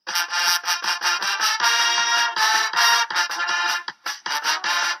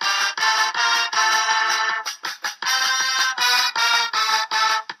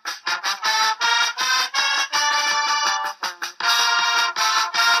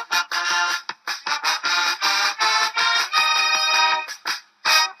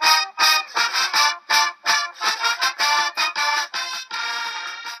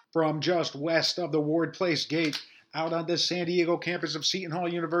from just west of the Ward Place Gate out on the San Diego campus of Seton Hall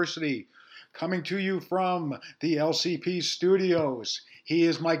University. Coming to you from the LCP studios. He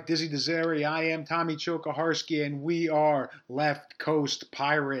is Mike Dizzy Desari. I am Tommy Chokaharski, and we are Left Coast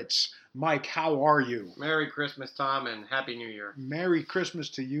Pirates. Mike, how are you? Merry Christmas, Tom, and Happy New Year. Merry Christmas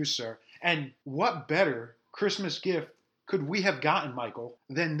to you, sir. And what better Christmas gift could we have gotten, Michael,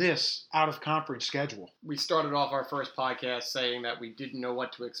 than this out-of-conference schedule? We started off our first podcast saying that we didn't know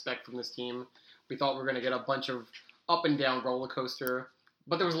what to expect from this team. We thought we were going to get a bunch of up-and-down roller coaster,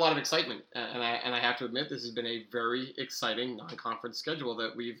 but there was a lot of excitement. And I have to admit, this has been a very exciting non-conference schedule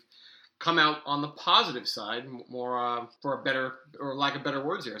that we've come out on the positive side, more for a better, or lack of better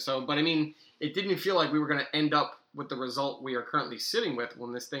words here. But I mean, it didn't feel like we were going to end up with the result we are currently sitting with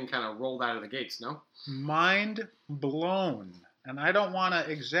when this thing kind of rolled out of the gates, no? Mind blown. And I don't want to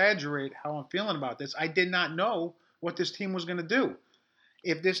exaggerate how I'm feeling about this. I did not know what this team was going to do.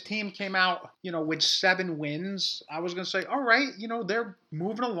 If this team came out, with 7 wins, I was going to say, all right, they're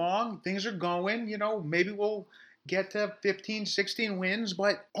moving along. Things are going, maybe we'll get to 15, 16 wins.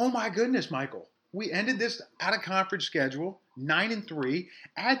 But, oh my goodness, Michael, we ended this out-of-conference schedule 9-3.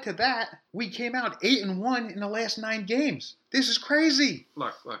 Add to that, we came out 8-1 in the last 9 games. This is crazy.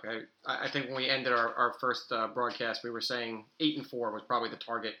 Look, I think when we ended our first broadcast, we were saying 8-4 was probably the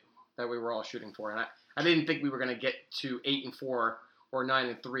target that we were all shooting for. And I didn't think we were going to get to 8-4 or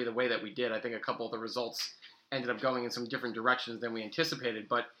 9-3 the way that we did. I think a couple of the results ended up going in some different directions than we anticipated.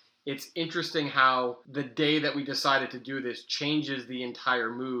 But it's interesting how the day that we decided to do this changes the entire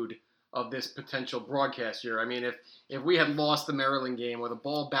mood of this potential broadcast year. I mean, if we had lost the Maryland game or the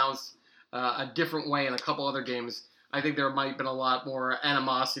ball bounced a different way in a couple other games, I think there might have been a lot more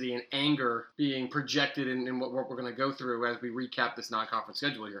animosity and anger being projected in what we're going to go through as we recap this non-conference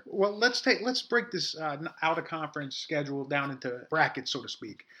schedule here. Well, let's break this out-of-conference schedule down into brackets, so to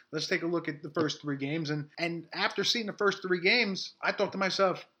speak. Let's take a look at the first 3 games. And after seeing the first 3 games, I thought to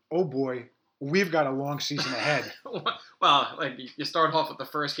myself, oh boy, we've got a long season ahead. Well, you start off with the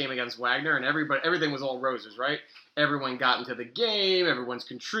first game against Wagner, and everything was all roses, right? Everyone got into the game, everyone's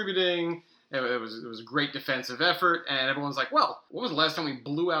contributing. It was a great defensive effort, and everyone's like, well, when was the last time we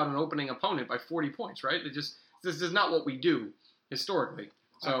blew out an opening opponent by 40 points, right? This is not what we do historically.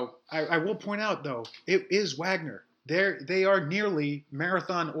 So I will point out, though, it is Wagner. They are nearly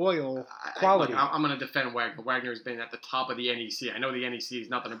Marathon Oil quality. I'm going to defend Wagner. Wagner's been at the top of the NEC. I know the NEC is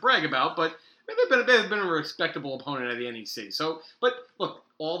nothing to brag about, but they've been a respectable opponent at the NEC. But look,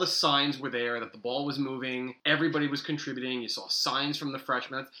 all the signs were there that the ball was moving. Everybody was contributing. You saw signs from the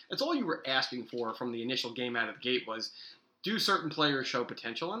freshmen. That's all you were asking for from the initial game out of the gate was, do certain players show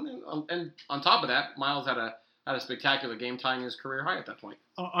potential? And on top of that, Miles had a spectacular game, tying his career high at that point.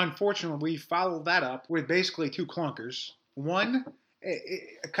 Unfortunately, we followed that up with basically 2 clunkers. One,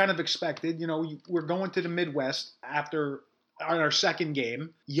 kind of expected. We're going to the Midwest after our second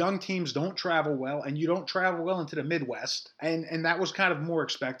game. Young teams don't travel well, and you don't travel well into the Midwest. And that was kind of more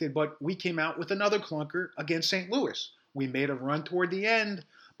expected, but we came out with another clunker against St. Louis. We made a run toward the end,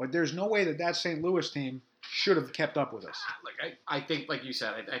 but there's no way that St. Louis team should have kept up with us. Look, I think, like you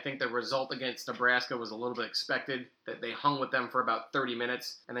said, I think the result against Nebraska was a little bit expected, that they hung with them for about 30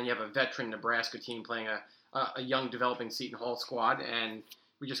 minutes, and then you have a veteran Nebraska team playing a young developing Seton Hall squad, and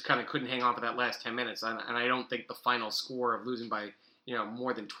we just kind of couldn't hang on for that last 10 minutes. And I don't think the final score of losing by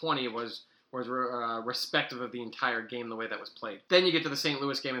more than 20 was respective of the entire game the way that was played. Then you get to the St.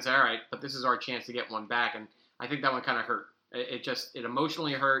 Louis game and say, all right, but this is our chance to get one back, and I think that one kind of hurt. It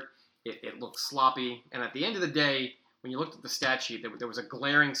emotionally hurt. It looked sloppy. And at the end of the day, when you looked at the stat sheet, there was a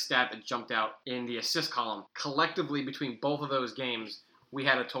glaring stat that jumped out in the assist column. Collectively, between both of those games, we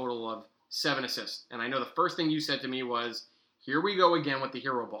had a total of 7 assists. And I know the first thing you said to me was, here we go again with the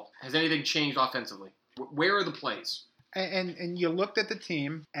hero ball. Has anything changed offensively? Where are the plays? And you looked at the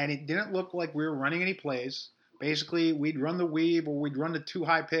team, and it didn't look like we were running any plays. Basically, we'd run the weave or we'd run the too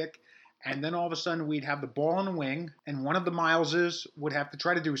high pick, and then all of a sudden we'd have the ball on the wing, and one of the Mileses would have to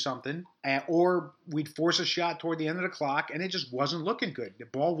try to do something, or we'd force a shot toward the end of the clock, and it just wasn't looking good. The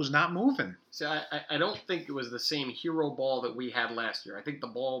ball was not moving. See, I don't think it was the same hero ball that we had last year. I think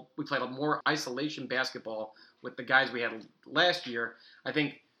we played a more isolation basketball with the guys we had last year. I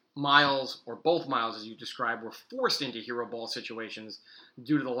think Miles, or both Miles as you described, were forced into hero ball situations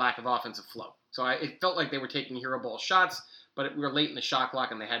due to the lack of offensive flow. So it felt like they were taking hero ball shots, but we were late in the shot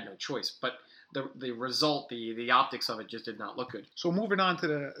clock and they had no choice. But the result, the optics of it just did not look good. So moving on to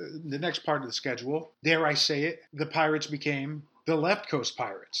the next part of the schedule, dare I say it, the Pirates became the Left Coast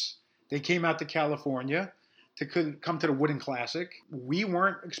Pirates. They came out to California to come to the Wooden Classic. We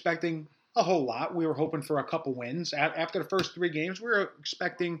weren't expecting a whole lot. We were hoping for a couple wins. After the first 3 games, we were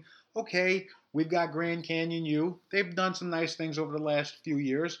expecting, okay, we've got Grand Canyon U. They've done some nice things over the last few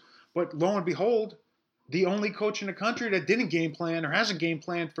years. But lo and behold, the only coach in the country that didn't game plan or hasn't game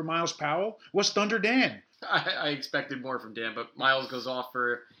planned for Miles Powell was Thunder Dan. I expected more from Dan, but Miles goes off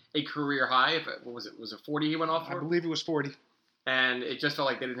for a career high. What was it? Was it 40 he went off for? I believe it was 40. And it just felt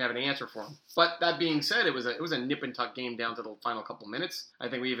like they didn't have an answer for him. But that being said, it was a nip and tuck game down to the final couple minutes. I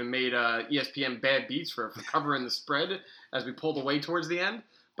think we even made ESPN bad beats for covering the spread as we pulled away towards the end.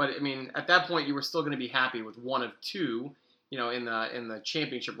 But I mean, at that point, you were still going to be happy with one of two, in the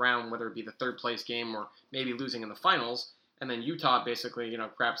championship round, whether it be the third place game or maybe losing in the finals. And then Utah basically,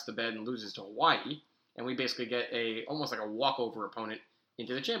 craps the bed and loses to Hawaii, and we basically get almost like a walkover opponent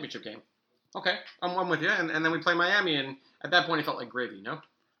into the championship game. Okay, I'm with you. And then we play Miami, and at that point, it felt like gravy, no?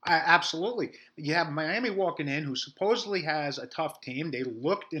 Absolutely. You have Miami walking in, who supposedly has a tough team. They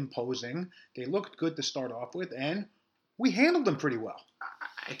looked imposing. They looked good to start off with, and we handled them pretty well.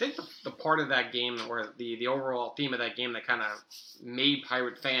 I think the part of that game, or the overall theme of that game that kind of made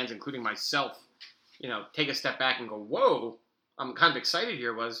Pirate fans, including myself, take a step back and go, whoa, I'm kind of excited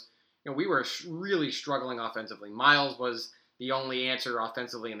here, was, we were really struggling offensively. Miles was the only answer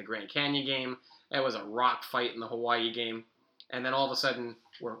offensively in the Grand Canyon game. It was a rock fight in the Hawaii game. And then all of a sudden,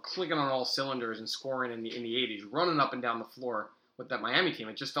 we're clicking on all cylinders and scoring in the 80s, running up and down the floor with that Miami team.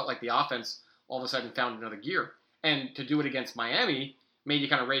 It just felt like the offense all of a sudden found another gear. And to do it against Miami made you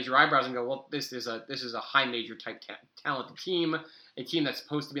kind of raise your eyebrows and go, well, this is a high major type talented team, a team that's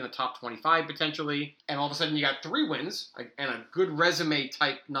supposed to be in the top 25 potentially. And all of a sudden, you got 3 wins and a good resume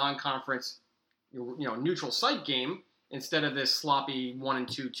type non-conference, neutral site game, instead of this sloppy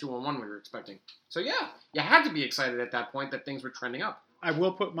 1-2, 2-1 we were expecting. So yeah, you had to be excited at that point that things were trending up. I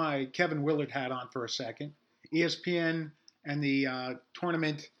will put my Kevin Willard hat on for a second. ESPN and the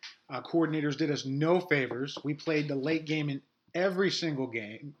tournament coordinators did us no favors. We played the late game in every single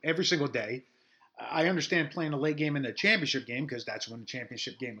day. I understand playing a late game in the championship game because that's when the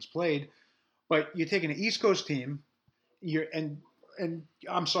championship game was played. But you're taking an East Coast team, and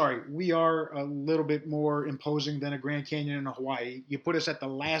I'm sorry, we are a little bit more imposing than a Grand Canyon and a Hawaii. You put us at the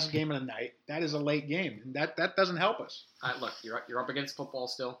last game of the night. That is a late game. And that doesn't help us. Look, you're up against football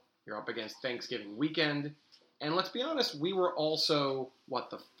still. You're up against Thanksgiving weekend. And let's be honest, we were also,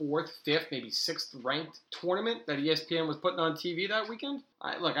 the 4th, 5th, maybe 6th ranked tournament that ESPN was putting on TV that weekend?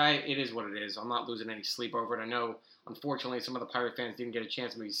 It is what it is. I'm not losing any sleep over it. I know, unfortunately, some of the Pirate fans didn't get a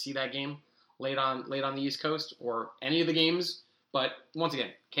chance to maybe see that game late on the East Coast or any of the games. But once again,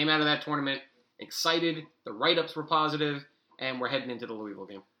 came out of that tournament excited. The write-ups were positive, and we're heading into the Louisville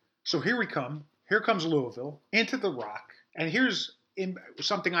game. So here we come. Here comes Louisville into the Rock. And here's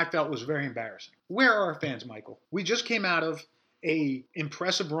something I felt was very embarrassing. Where are our fans, Michael? We just came out of a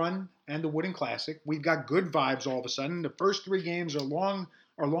impressive run and the Wooden Classic. We've got good vibes all of a sudden. The first 3 games are long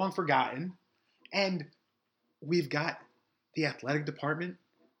forgotten. And we've got the athletic department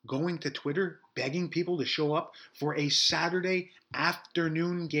going to Twitter, begging people to show up for a Saturday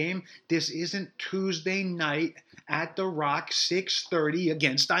afternoon game. This isn't Tuesday night at the Rock, 6:30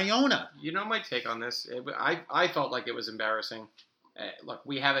 against Iona. My take on this. I felt like it was embarrassing. Look,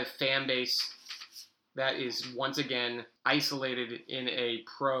 we have a fan base that is once again isolated in a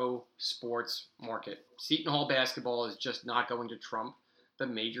pro sports market. Seton Hall basketball is just not going to trump the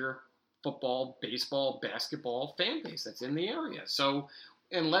major football, baseball, basketball fan base that's in the area. So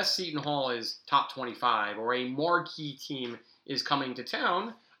unless Seton Hall is top 25 or a marquee team is coming to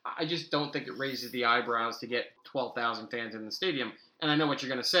town, I just don't think it raises the eyebrows to get 12,000 fans in the stadium. And I know what you're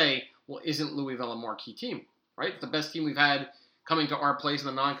going to say. Well, isn't Louisville a marquee team, right? It's the best team we've had coming to our place in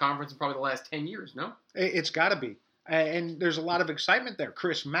the non-conference in probably the last 10 years, no? It's got to be. And there's a lot of excitement there.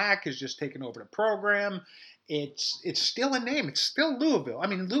 Chris Mack has just taken over the program. It's still a name. It's still Louisville. I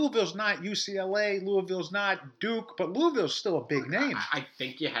mean, Louisville's not UCLA. Louisville's not Duke, but Louisville's still a big name. I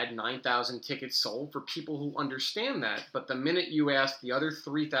think you had 9,000 tickets sold for people who understand that. But the minute you ask the other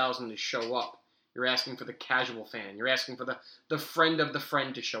 3,000 to show up, you're asking for the casual fan. You're asking for the friend of the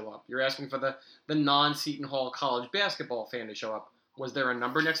friend to show up. You're asking for the non-Seton Hall college basketball fan to show up. Was there a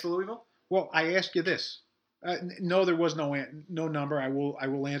number next to Louisville? Well, I ask you this. No, there was no number. I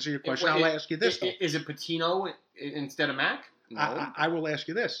will answer your question. I'll ask you this, though. Is it Patino instead of Mac? No. I will ask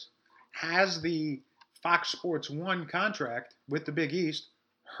you this. Has the Fox Sports 1 contract with the Big East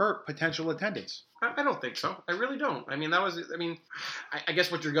hurt potential attendance? I don't think so. I really don't. I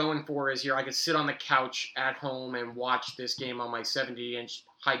guess what you're going for is here I could sit on the couch at home and watch this game on my 70-inch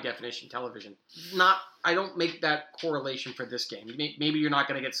high-definition television. I don't make that correlation for this game. Maybe you're not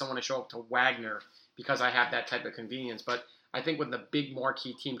going to get someone to show up to Wagner because I have that type of convenience. But I think when the big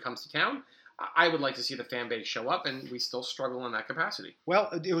marquee team comes to town, I would like to see the fan base show up, and we still struggle in that capacity. Well,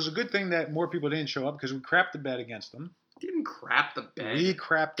 it was a good thing that more people didn't show up because we crapped the bed against them. Didn't crap the bed. We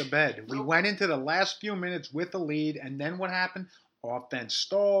crapped the bed. No. We went into the last few minutes with the lead, and then what happened? Offense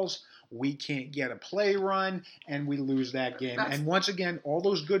stalls. We can't get a play run, and we lose that game. And once again, all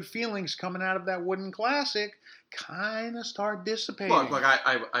those good feelings coming out of that Wooden Classic kind of start dissipating. Look,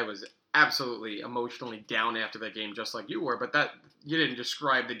 I was absolutely emotionally down after that game, just like you were. But that you didn't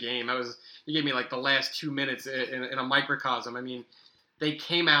describe the game. You gave me like the last 2 minutes in a microcosm. I mean, they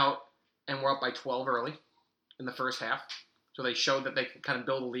came out and were up by 12 early in the first half, so they showed that they could kind of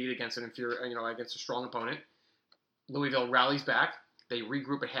build a lead against against a strong opponent. Louisville rallies back. They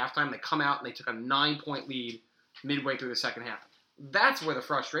regroup at halftime. They come out and they took a 9-point lead midway through the second half. That's where the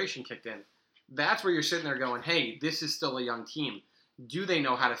frustration kicked in. That's where you're sitting there going, hey, this is still a young team. Do they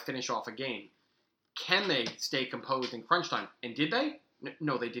know how to finish off a game? Can they stay composed in crunch time? And did they?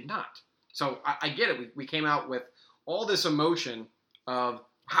 No, they did not. So I get it. We came out with all this emotion of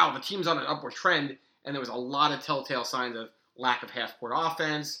how the team's on an upward trend, and there was a lot of telltale signs of lack of half-court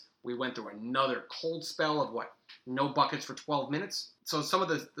offense. We went through another cold spell of no buckets for 12 minutes. So some of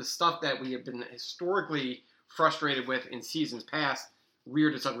the stuff that we have been historically frustrated with in seasons past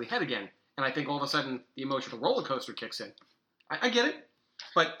reared its ugly head again. And I think all of a sudden the emotional roller coaster kicks in. I get it,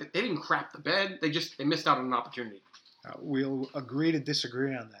 but they didn't crap the bed. They missed out on an opportunity. We'll agree to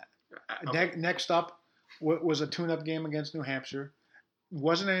disagree on that. Okay. Next up was a tune-up game against New Hampshire.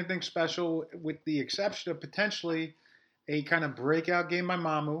 Wasn't anything special with the exception of potentially a kind of breakout game by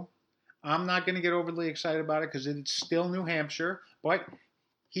Mamu. I'm not going to get overly excited about it because it's still New Hampshire, but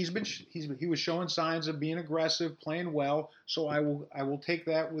he was showing signs of being aggressive, playing well. So I will take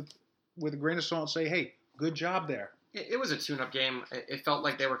that with a grain of salt and say, hey, good job there. It was a tune-up game. It felt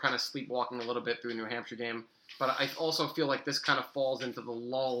like they were kind of sleepwalking a little bit through the New Hampshire game, but I also feel like this kind of falls into the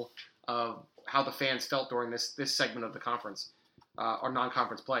lull of how the fans felt during this segment of the conference or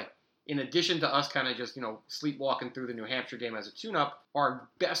non-conference play. In addition to us kind of just sleepwalking through the New Hampshire game as a tune-up, our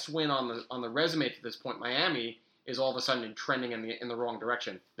best win on the resume to this point, Miami, is all of a sudden trending in the wrong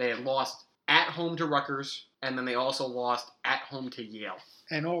direction. They had lost at home to Rutgers, and then they also lost at home to Yale.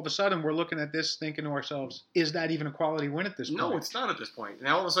 And all of a sudden, we're looking at this thinking to ourselves, is that even a quality win at this point? No, it's not at this point.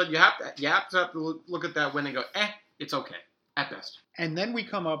 Now all of a sudden, you have to look at that win and go, it's okay, at best. And then we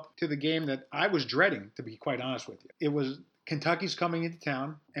come up to the game that I was dreading, to be quite honest with you. It was Kentucky's coming into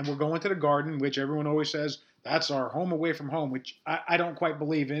town, and we're going to the Garden, which everyone always says, that's our home away from home, which I don't quite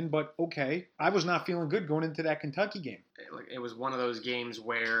believe in, but okay. I was not feeling good going into that Kentucky game. It was one of those games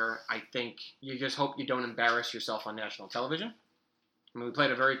where I think you just hope you don't embarrass yourself on national television. I mean, we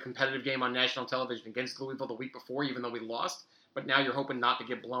played a very competitive game on national television against Louisville the week before, even though we lost. But now you're hoping not to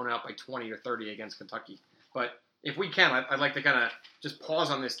get blown out by 20 or 30 against Kentucky. But if we can, I'd like to kind of just pause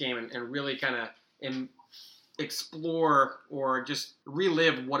on this game and really kind of explore or just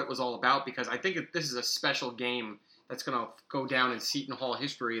relive what it was all about, because I think this is a special game that's going to go down in Seton Hall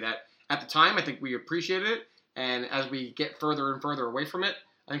history that at the time I think we appreciated it, and as we get further and further away from it,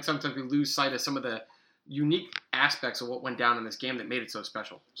 I think sometimes we lose sight of some of the unique aspects of what went down in this game that made it so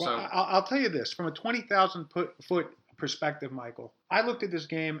special. Well, so I'll tell you this, from a 20,000 foot perspective, Michael, I looked at this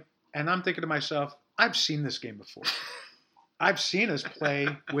game and I'm thinking to myself, I've seen this game before. I've seen us play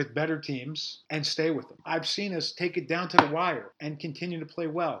with better teams and stay with them. I've seen us take it down to the wire and continue to play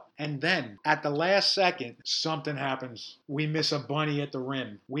well. And then, at the last second, something happens. We miss a bunny at the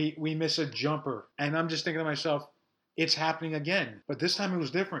rim. We miss a jumper. And I'm just thinking to myself, it's happening again. But this time it was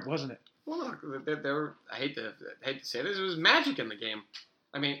different, wasn't it? Well, I hate to say this, it was magic in the game.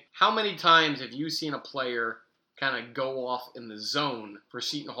 I mean, how many times have you seen a player kind of go off in the zone for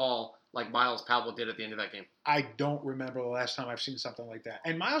Seton Hall like Miles Powell did at the end of that game? I don't remember the last time I've seen something like that.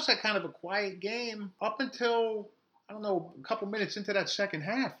 And Miles had kind of a quiet game up until, a couple minutes into that second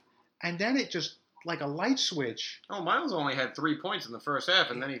half. And then it just, like a light switch. Oh, Miles only had 3 points in the first half,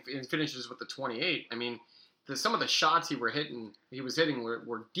 and then he finishes with the 28. I mean, some of the shots he was hitting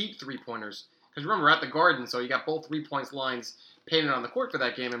were deep three-pointers. Because remember, at the Garden, so you got both 3-point lines painted on the court for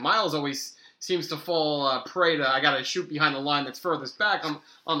that game, and Miles always seems to fall prey to, I got to shoot behind the line that's furthest back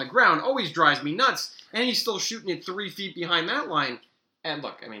on the ground. Always drives me nuts. And he's still shooting it 3 feet behind that line. And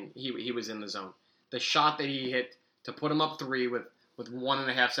look, I mean, he was in the zone. The shot that he hit to put him up 3 with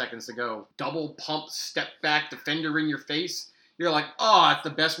 1.5 seconds to go. Double pump, step back, defender in your face. You're like, oh, that's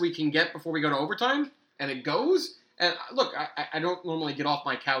the best we can get before we go to overtime? And it goes? And look, I don't normally get off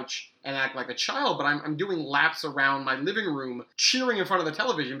my couch and act like a child, but I'm doing laps around my living room cheering in front of the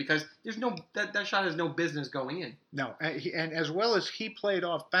television because there's that shot has no business going in. No, and as well as he played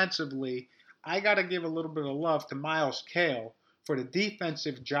offensively, I got to give a little bit of love to Miles Kale for the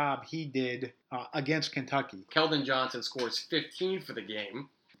defensive job he did against Kentucky. Keldon Johnson scores 15 for the game.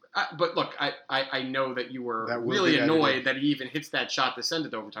 But look, I know that you were really annoyed that he even hits that shot to send it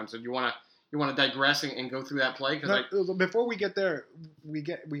to overtime. So you want to digress and go through that play? Before we get there, we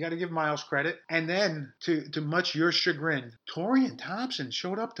got to give Miles credit, and then to much your chagrin, Torian Thompson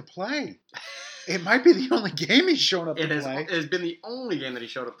showed up to play. It might be the only game he's shown up to play. It has been the only game that he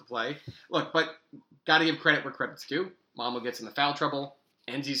showed up to play. Look, but got to give credit where credit's due. Mamo gets in the foul trouble.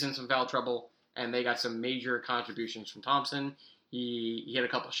 Enzie's in some foul trouble, and they got some major contributions from Thompson. He hit a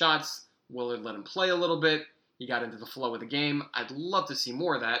couple shots. Willard let him play a little bit. He got into the flow of the game. I'd love to see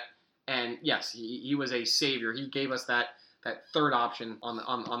more of that. And yes, he was a savior. He gave us that third option on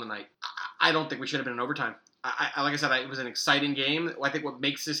the night. I don't think we should have been in overtime. Like I said, it was an exciting game. I think what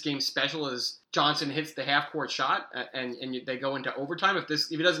makes this game special is Johnson hits the half-court shot, and they go into overtime. If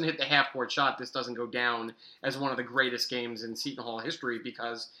he doesn't hit the half-court shot, this doesn't go down as one of the greatest games in Seton Hall history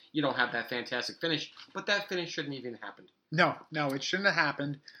because you don't have that fantastic finish. But that finish shouldn't even have happened. No, it shouldn't have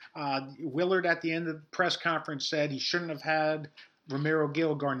happened. Willard at the end of the press conference said he shouldn't have had Romero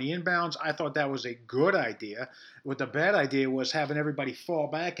Gill Garni inbounds. I thought that was a good idea. What the bad idea was having everybody fall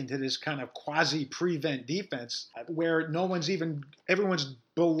back into this kind of quasi-prevent defense where everyone's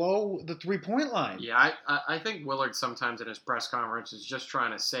below the three-point line. Yeah, I think Willard sometimes in his press conference is just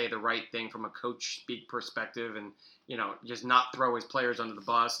trying to say the right thing from a coach speak perspective and, just not throw his players under the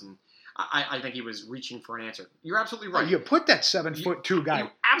bus. And I think he was reaching for an answer. You're absolutely right. You put that 7'2" guy. You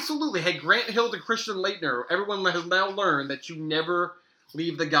absolutely. Hey, Grant Hill to Christian Laettner. Everyone has now learned that you never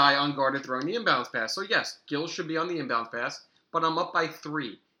leave the guy unguarded throwing the inbounds pass. So, yes, Gill should be on the inbounds pass, but I'm up by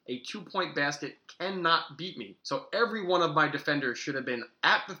 3. A 2-point basket cannot beat me. So every one of my defenders should have been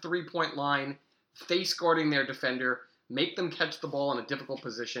at the 3-point line, face guarding their defender, make them catch the ball in a difficult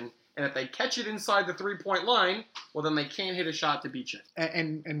position. And if they catch it inside the 3-point line, well, then they can't hit a shot to beat you.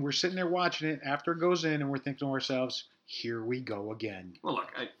 And we're sitting there watching it after it goes in, and we're thinking to ourselves, here we go again. Well, look,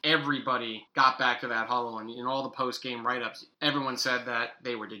 everybody got back to that huddle, and in all the post-game write-ups, everyone said that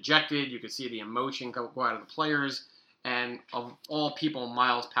they were dejected. You could see the emotion go out of the players. And of all people,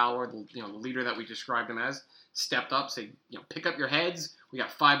 Miles Power, the leader that we described him as, stepped up, said, pick up your heads. We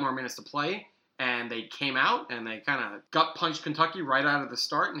got 5 more minutes to play. And they came out and they kind of gut-punched Kentucky right out of the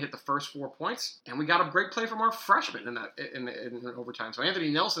start and hit the first 4 points. And we got a great play from our freshman in overtime. So Anthony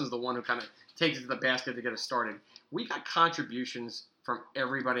Nelson's the one who kind of takes it to the basket to get us started. We got contributions from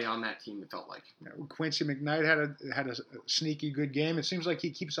everybody on that team, it felt like. Quincy McKnight had a sneaky good game. It seems like he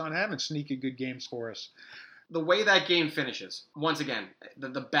keeps on having sneaky good games for us. The way that game finishes, once again,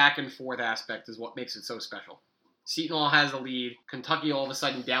 the back and forth aspect is what makes it so special. Seton Hall has the lead. Kentucky all of a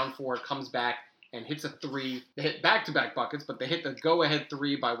sudden down 4, comes back and hits a 3. They hit back-to-back buckets, but they hit the go-ahead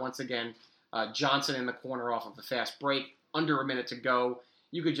 3 by, once again, Johnson in the corner off of the fast break. Under a minute to go.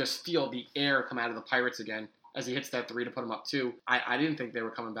 You could just feel the air come out of the Pirates again as he hits that 3 to put them up 2. I didn't think they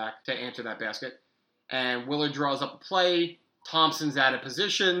were coming back to answer that basket. And Willard draws up a play. Thompson's out of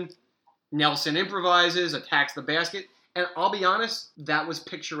position. Nelson improvises, attacks the basket. And I'll be honest, that was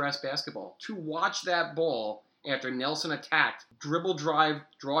picturesque basketball. To watch that ball after Nelson attacked, dribble drive,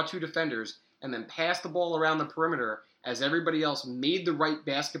 draw 2 defenders, and then pass the ball around the perimeter as everybody else made the right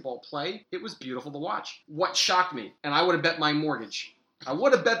basketball play, it was beautiful to watch. What shocked me, and I would have bet my mortgage, I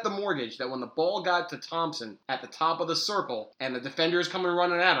would have bet the mortgage that when the ball got to Thompson at the top of the circle and the defender is coming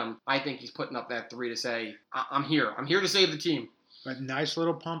running at him, I think he's putting up that 3 to say, I'm here. I'm here to save the team. But nice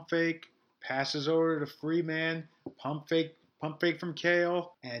little pump fake, passes over to Freeman, pump fake from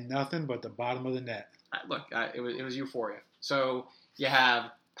Kale, and nothing but the bottom of the net. Look, it was euphoria. So you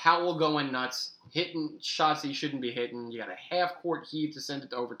have Powell going nuts, hitting shots that he shouldn't be hitting. You got a half-court heave to send it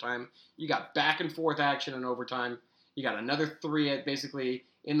to overtime. You got back-and-forth action in overtime. You got another 3 at basically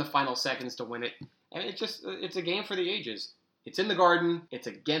in the final seconds to win it. And it's a game for the ages. It's in the Garden. It's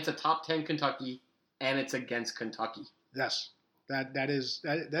against a top 10 Kentucky, and it's against Kentucky. Yes,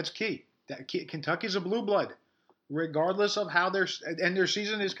 that's key. Kentucky's a blue blood. Regardless of how their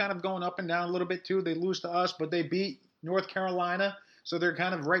season is kind of going up and down a little bit too. They lose to us, but they beat North Carolina, so they're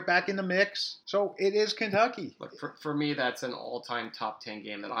kind of right back in the mix. So it is Kentucky. Look, for me, that's an all-time top 10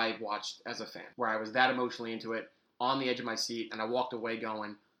 game that I watched as a fan, where I was that emotionally into it, on the edge of my seat, and I walked away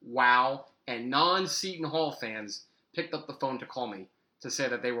going, wow. And non-Seton Hall fans picked up the phone to call me to say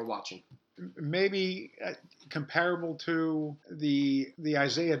that they were watching. Maybe comparable to the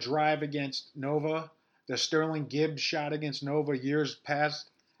Isaiah drive against Nova, the Sterling Gibbs shot against Nova years past.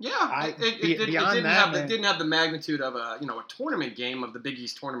 Yeah, it didn't have the magnitude of a tournament game of the Big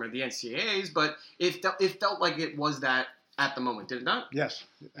East tournament of the NCAAs, but it felt like it was that at the moment, did it not? Yes,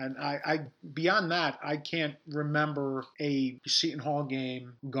 and I beyond that, I can't remember a Seton Hall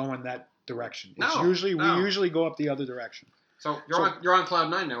game going that direction. It's No, usually no. we usually go up the other direction. So you're on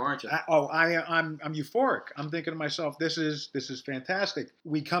cloud nine now, aren't you? I'm euphoric. I'm thinking to myself, this is fantastic.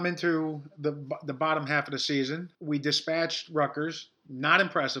 We come into the bottom half of the season. We dispatched Rutgers, not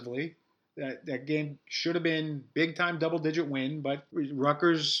impressively. That game should have been big time double digit win, but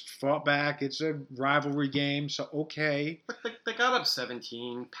Rutgers fought back. It's a rivalry game, so okay. But they got up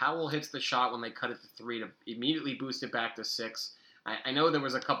 17. Powell hits the shot when they cut it to 3 to immediately boost it back to 6. I know there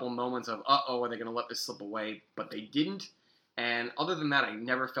was a couple moments of are they going to let this slip away? But they didn't. And other than that, I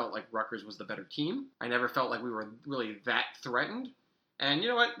never felt like Rutgers was the better team. I never felt like we were really that threatened. And you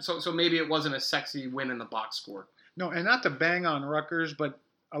know what? So maybe it wasn't a sexy win in the box score. No, and not to bang on Rutgers, but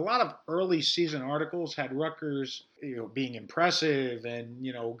a lot of early season articles had Rutgers, being impressive and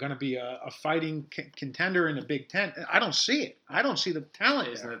going to be a fighting contender in the Big Ten. I don't see it. I don't see the talent.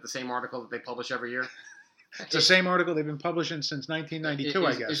 Isn't it the same article that they publish every year? It's the same article they've been publishing since 1992,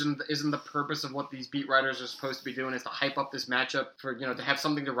 I guess. Isn't the purpose of what these beat writers are supposed to be doing is to hype up this matchup for to have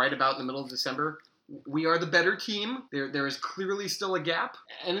something to write about in the middle of December? We are the better team. There is clearly still a gap,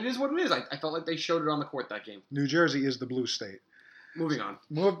 and it is what it is. I felt like they showed it on the court that game. New Jersey is the blue state. Moving on.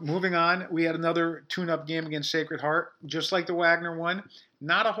 Moving on, we had another tune-up game against Sacred Heart, just like the Wagner one.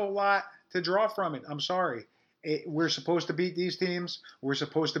 Not a whole lot to draw from it. I'm sorry. We're supposed to beat these teams. We're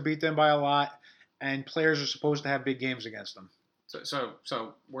supposed to beat them by a lot. And players are supposed to have big games against them.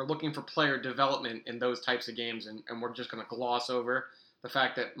 So we're looking for player development in those types of games, and we're just going to gloss over the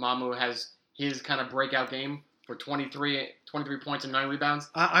fact that Mamu has his kind of breakout game for 23 points and 9 rebounds.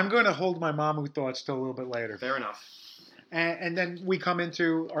 I'm going to hold my Mamu thoughts till a little bit later. Fair enough. And then we come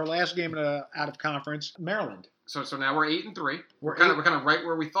into our last game out of conference, Maryland. So now we're 8-3. We're kind of right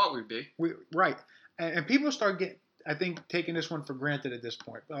where we thought we'd be. Right, and people start taking this one for granted at this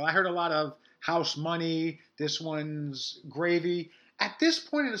point. Well, I heard a lot of house money. This one's gravy. At this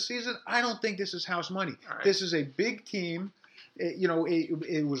point in the season, I don't think this is house money. Right. This is a big team.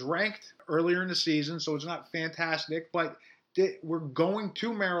 It was ranked earlier in the season, so it's not fantastic. But we're going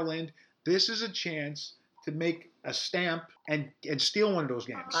to Maryland. This is a chance to make a stamp and steal one of those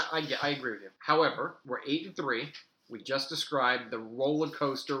games. I agree with you. However, we're 8-3. We just described the roller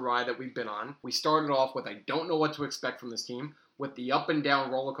coaster ride that we've been on. We started off with I don't know what to expect from this team. With the up and down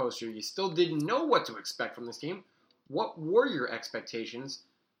roller coaster, you still didn't know what to expect from this team. What were your expectations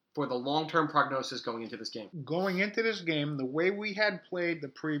for the long-term prognosis going into this game? Going into this game, the way we had played the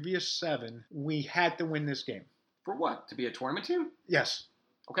previous 7, we had to win this game. For what? To be a tournament team? Yes.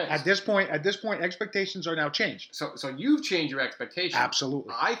 Okay. At this point, expectations are now changed. So you've changed your expectations.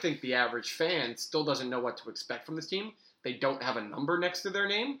 Absolutely. I think the average fan still doesn't know what to expect from this team. They don't have a number next to their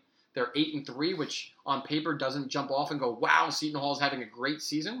name. They're 8-3, which on paper doesn't jump off and go, wow, Seton Hall's having a great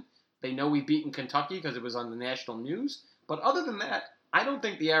season. They know we've beaten Kentucky because it was on the national news. But other than that, I don't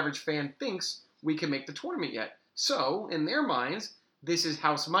think the average fan thinks we can make the tournament yet. So, in their minds, this is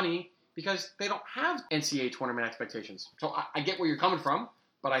house money because they don't have NCAA tournament expectations. So I get where you're coming from,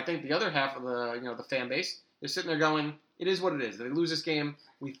 but I think the other half of the fan base is sitting there going, it is what it is. They lose this game.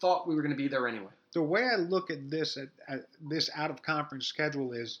 We thought we were going to be there anyway. The way I look at this out-of-conference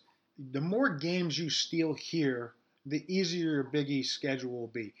schedule is the more games you steal here, the easier your Big East schedule will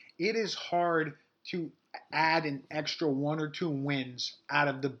be. It is hard to add an extra 1 or 2 wins out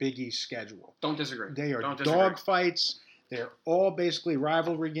of the Big East schedule. Don't disagree. They are dog fights. They're all basically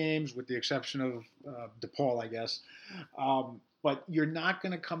rivalry games with the exception of DePaul, I guess. But you're not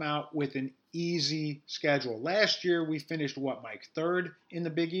going to come out with an easy schedule. Last year, we finished, Mike? 3rd in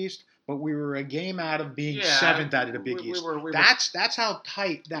the Big East? But we were a game out of being 7th out of the Big East. That's how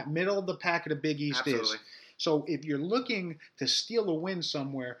tight that middle of the pack of the Big East is. So if you're looking to steal a win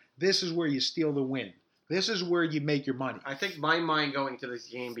somewhere, this is where you steal the win. This is where you make your money. I think my mind going to this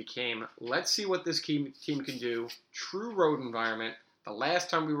game became, let's see what this team can do. True road environment. The last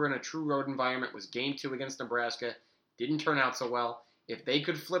time we were in a true road environment was Game 2 against Nebraska. Didn't turn out so well. If they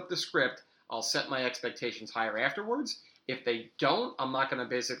could flip the script, I'll set my expectations higher afterwards. If they don't, I'm not going to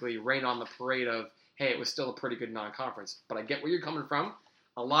basically rain on the parade of, hey, it was still a pretty good non-conference. But I get where you're coming from.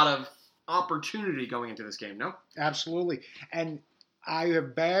 A lot of opportunity going into this game, no? Absolutely. And I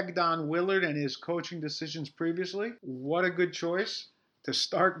have bagged on Willard and his coaching decisions previously. What a good choice to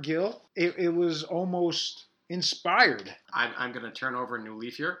start Gill. It was almost inspired. I'm going to turn over a new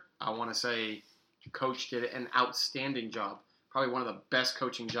leaf here. I want to say Coach did an outstanding job. Probably one of the best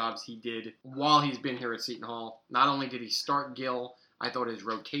coaching jobs he did while he's been here at Seton Hall. Not only did he start Gill, I thought his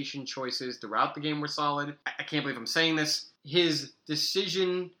rotation choices throughout the game were solid. I can't believe I'm saying this. His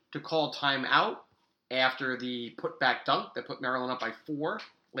decision to call timeout after the putback dunk that put Maryland up by 4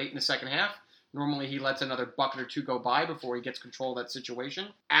 late in the second half. Normally he lets another bucket or two go by before he gets control of that situation.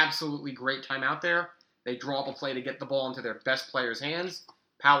 Absolutely great time out there. They draw up a play to get the ball into their best player's hands.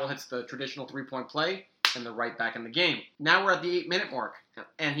 Powell hits the traditional three-point play, and they're right back in the game. Now we're at the 8-minute mark,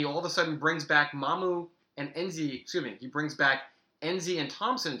 and he all of a sudden brings back he brings back Enzi and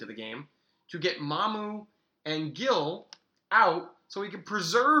Thompson into the game to get Mamu and Gill out so he can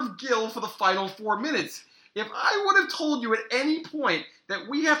preserve Gill for the final 4 minutes. If I would have told you at any point that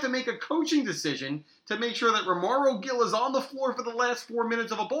we have to make a coaching decision to make sure that Romaro Gill is on the floor for the last 4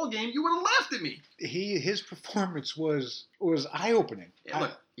 minutes of a ball game, you would have laughed at me. His performance was eye-opening. Yeah,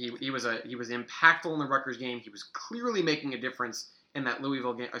 look, he was impactful in the Rutgers game. He was clearly making a difference in that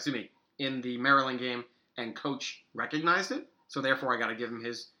in the Maryland game, and coach recognized it. So therefore, I got to give him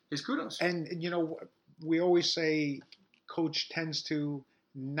his kudos. And we always say coach tends to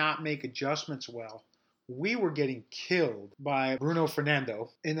not make adjustments well. We were getting killed by Bruno Fernando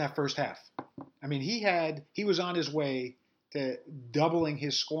in that first half. I mean, he was on his way to doubling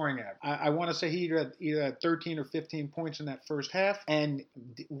his scoring average. I want to say he either had 13 or 15 points in that first half. And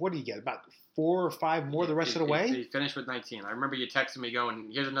what did he get? About 4 or 5 more the rest of the way? He finished with 19. I remember you texting me going,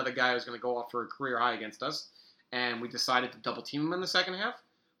 here's another guy who's going to go off for a career high against us. And we decided to double team him in the second half,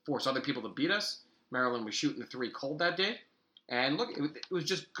 force other people to beat us. Maryland was shooting the 3 cold that day. And look, it was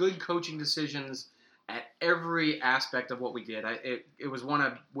just good coaching decisions at every aspect of what we did. It was one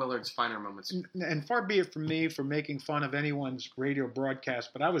of Willard's finer moments. And far be it from me for making fun of anyone's radio broadcast,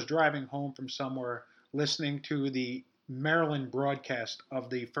 but I was driving home from somewhere listening to the Maryland broadcast of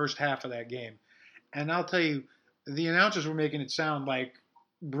the first half of that game. And I'll tell you, the announcers were making it sound like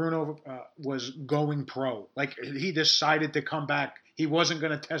Bruno was going pro. Like he decided to come back. He wasn't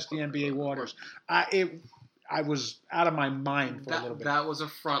going to test the NBA waters. I was out of my mind for a little bit. That was a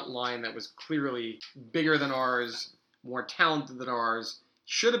front line that was clearly bigger than ours, more talented than ours,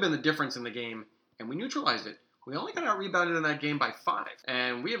 should have been the difference in the game, and we neutralized it. We only got out-rebounded in that game by 5,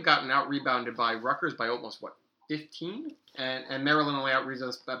 and we have gotten out-rebounded by Rutgers by almost, 15? And Maryland only out-rebounded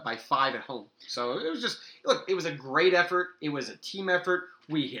us by 5 at home. So it was just, look, it was a great effort. It was a team effort.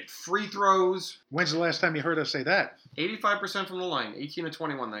 We hit free throws. When's the last time you heard us say that? 85% from the line, 18 to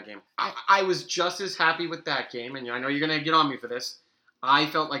 21 that game. I was just as happy with that game, and I know you're going to get on me for this. I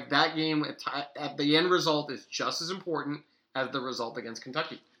felt like that game at the end result is just as important as the result against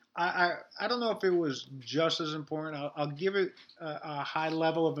Kentucky. I don't know if it was just as important. I'll give it a high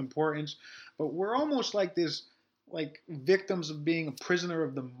level of importance, but we're almost like this, like victims of being a prisoner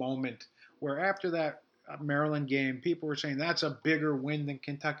of the moment, where after that Maryland game, people were saying that's a bigger win than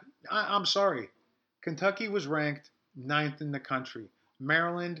Kentucky. I'm sorry. Kentucky was ranked 9th in the country.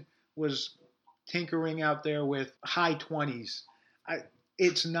 Maryland was tinkering out there with high 20s.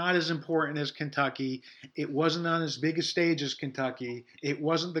 It's not as important as Kentucky. It wasn't on as big a stage as Kentucky. It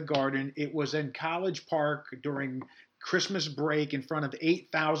wasn't the Garden. It was in College Park during Christmas break in front of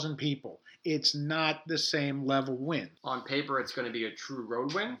 8,000 people. It's not the same level win. On paper, it's going to be a true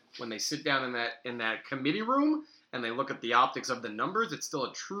road win. When they sit down in that committee room and they look at the optics of the numbers, it's still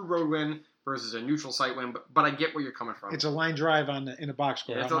a true road win versus a neutral site win. But I get where you're coming from. It's a line drive in a box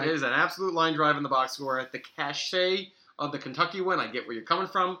score. Yeah, it is an absolute line drive in the box score. At the cachet of the Kentucky win, I get where you're coming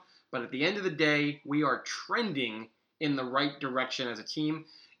from. But at the end of the day, we are trending in the right direction as a team.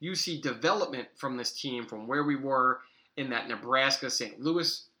 You see development from this team from where we were in that Nebraska-St.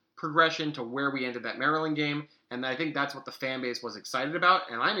 Louis progression to where we ended that Maryland game. And I think that's what the fan base was excited about,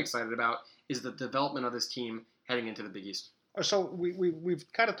 and I'm excited about, is the development of this team heading into the Big East. So we've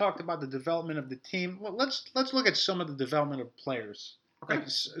kind of talked about the development of the team. Well, let's look at some of the development of players, okay, like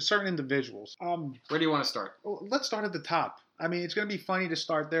certain individuals. Where do you want to start? Well, let's start at the top. I mean, it's going to be funny to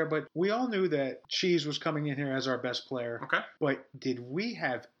start there, but we all knew that Cheese was coming in here as our best player. Okay. But did we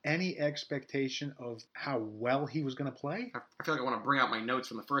have any expectation of how well he was going to play? I feel like I want to bring out my notes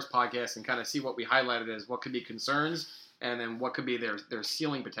from the first podcast and kind of see what we highlighted as what could be concerns and then what could be their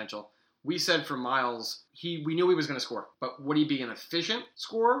ceiling potential. We said for Miles, we knew he was going to score, but would he be an efficient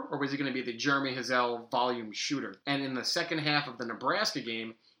scorer, or was he going to be the Jeremy Hazel volume shooter? And in the second half of the Nebraska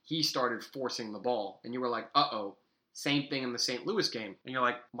game, he started forcing the ball, and you were like, uh-oh. Same thing in the St. Louis game. And you're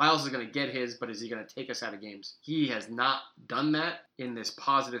like, Miles is going to get his, but is he going to take us out of games? He has not done that in this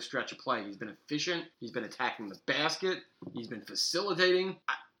positive stretch of play. He's been efficient. He's been attacking the basket. He's been facilitating.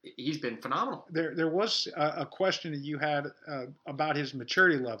 He's been phenomenal. There was a question that you had about his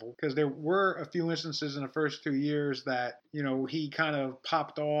maturity level, because there were a few instances in the first 2 years that, he kind of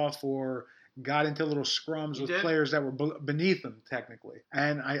popped off or got into little scrums with players that were beneath him technically.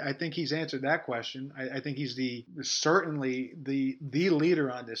 And I think he's answered that question. I think he's certainly the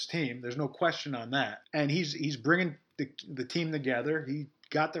leader on this team. There's no question on that. And he's bringing the team together. He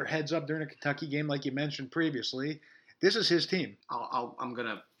got their heads up during a Kentucky game, like you mentioned previously. This is his team. I'm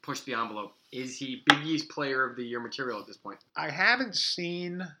gonna push the envelope. Is he Big East Player of the Year material at this point? I haven't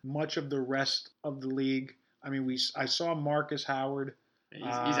seen much of the rest of the league. I mean, I saw Marcus Howard. He's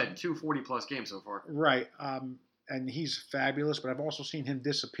had 2 40-plus games so far. Right, and he's fabulous. But I've also seen him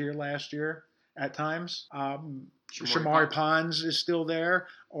disappear last year at times. Shamari Pons is still there,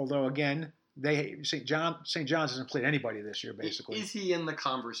 although again, St. John's hasn't played anybody this year. Basically, is he in the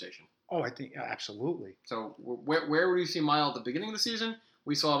conversation? Oh, I think absolutely. So where would you see Miles at the beginning of the season?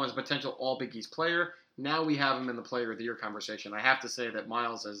 We saw him as a potential All Big East player. Now we have him in the Player of the Year conversation. I have to say that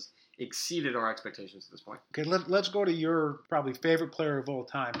Miles has exceeded our expectations at this point. Okay, let's go to your probably favorite player of all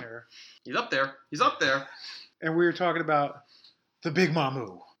time here. He's up there. And we were talking about the Big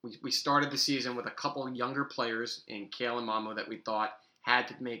Mamu. We started the season with a couple of younger players in Kale and Mamu that we thought had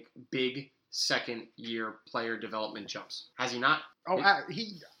to make big second-year player development jumps. Has he not? Oh,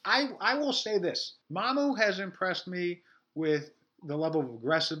 I will say this. Mamu has impressed me with the level of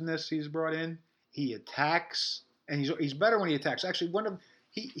aggressiveness he's brought in. He attacks, and he's better when he attacks. Actually,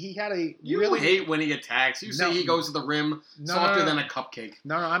 he had a You hate when he attacks. You say he goes to the rim softer than a cupcake.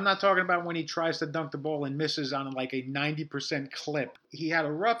 No, I'm not talking about when he tries to dunk the ball and misses on like a 90% clip. He had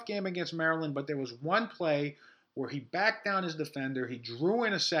a rough game against Maryland, but there was one play where he backed down his defender, he drew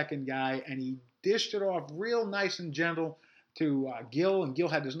in a second guy, and he dished it off real nice and gentle to Gill, and Gill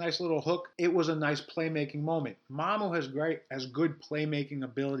had this nice little hook. It was a nice playmaking moment. Mamu has good playmaking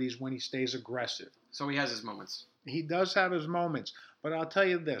abilities when he stays aggressive. So he has his moments. He does have his moments. But I'll tell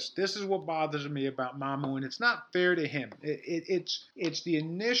you this is what bothers me about Mamu, and it's not fair to him. It's the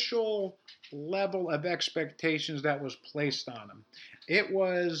initial level of expectations that was placed on him. It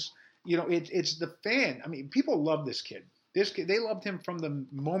was, it's the fan. I mean, people love this kid. This kid, they loved him from the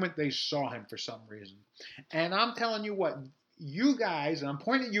moment they saw him for some reason. And I'm telling you what, you guys, and I'm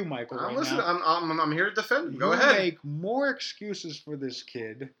pointing at you, Michael, right now. I'm here to defend him. Go ahead. You make more excuses for this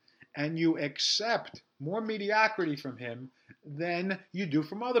kid, and you accept more mediocrity from him than you do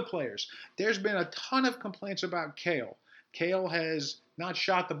from other players. There's been a ton of complaints about Kale. Kale has not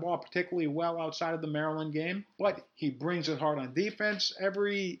shot the ball particularly well outside of the Maryland game, but he brings it hard on defense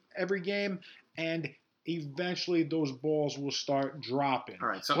every game, and eventually those balls will start dropping. All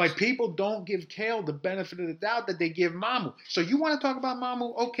right, so people don't give Kale the benefit of the doubt that they give Mamu. So you want to talk about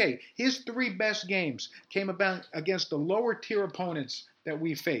Mamu? Okay, his 3 best games came about against the lower tier opponents that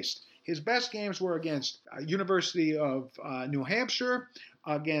we faced. His best games were against University of New Hampshire,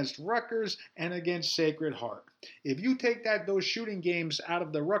 against Rutgers, and against Sacred Heart. If you take those shooting games out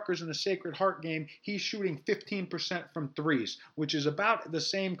of the Rutgers and the Sacred Heart game, he's shooting 15% from threes, which is about the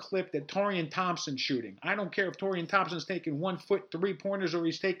same clip that Torian Thompson's shooting. I don't care if Torian Thompson's taking 1-foot 3-pointers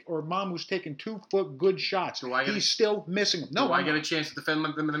or Mamu's taking 2-foot good shots. He's still missing them. No, do I get a chance to defend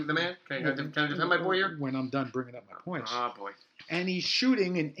the man? Can I defend my boy here? When I'm done bringing up my points. Oh, boy. And he's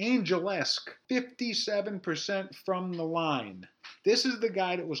shooting an angel-esque 57% from the line. This is the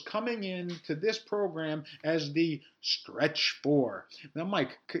guy that was coming in to this program as the stretch 4. Now,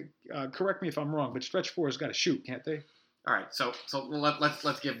 Mike, correct me if I'm wrong, but stretch 4 has got to shoot, can't they? All right, so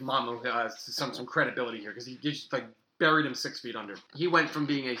let's give Mamu some credibility here, because he just buried him 6 feet under. He went from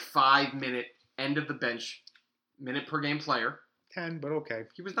being a 5-minute end of the bench minute per game player. 10, but okay.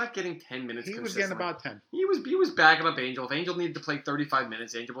 He was not getting 10 minutes. He was getting about 10. He was backing up Angel. If Angel needed to play 35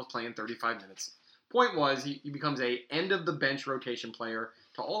 minutes, Angel was playing 35 minutes. Point was, he becomes a end-of-the-bench rotation player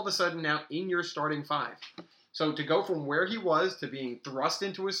to all of a sudden now in your starting 5. So to go from where he was to being thrust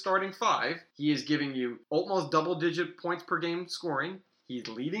into his starting 5, he is giving you almost double-digit points per game scoring. He's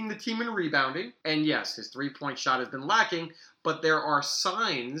leading the team in rebounding. And yes, his 3-point shot has been lacking, but there are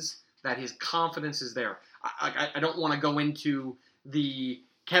signs that his confidence is there. I don't want to go into the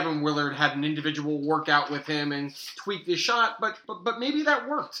Kevin Willard had an individual workout with him and tweaked his shot, but maybe that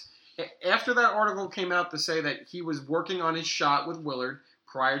worked. After that article came out to say that he was working on his shot with Willard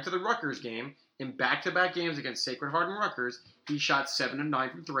prior to the Rutgers game, in back-to-back games against Sacred Heart and Rutgers, he shot 7 of 9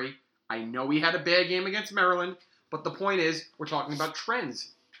 from 3. I know he had a bad game against Maryland, but the point is, we're talking about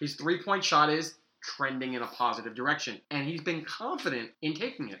trends. His 3-point shot is trending in a positive direction, and he's been confident in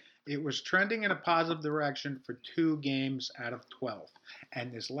taking it. It was trending in a positive direction for 2 games out of 12.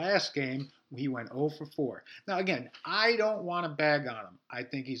 And this last game, he went 0 for 4. Now, again, I don't want to bag on him. I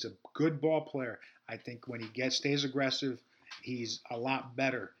think he's a good ball player. I think when he stays aggressive, he's a lot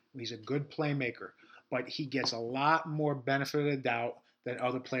better. He's a good playmaker. But he gets a lot more benefit of the doubt than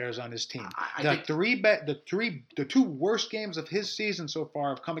other players on his team. I The two worst games of his season so far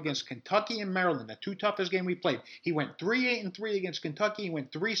have come against Kentucky and Maryland, the two toughest games we played. He went 3-8-3 against Kentucky. He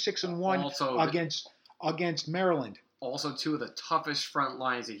went 3-6-1 against Maryland. Also, two of the toughest front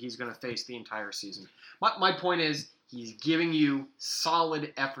lines that he's going to face the entire season. My point is, he's giving you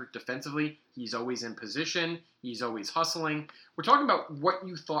solid effort defensively. He's always in position. He's always hustling. We're talking about what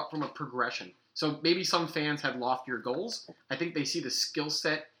you thought from a progression. So maybe some fans had loftier goals. I think they see the skill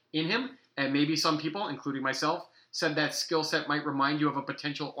set in him. And maybe some people, including myself, said that skill set might remind you of a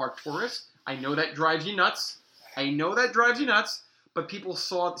potential Arcturus. I know that drives you nuts. But people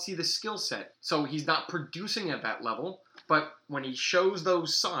see the skill set. So he's not producing at that level. But when he shows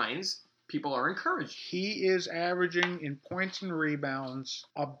those signs, people are encouraged. He is averaging in points and rebounds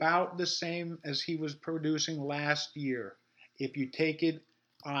about the same as he was producing last year. If you take it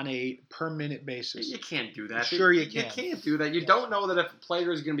on a per minute basis. You can't do that. Sure you can. You can't do that. You don't know that if a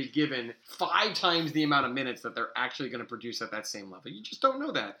player is going to be given 5 times the amount of minutes that they're actually going to produce at that same level. You just don't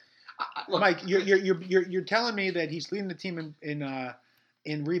know that. Look, Mike, you're telling me that he's leading the team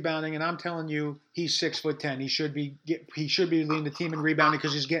in rebounding, and I'm telling you he's 6'10". He should be leading the team in rebounding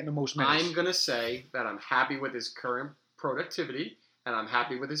because he's getting the most minutes. I'm going to say that I'm happy with his current productivity, and I'm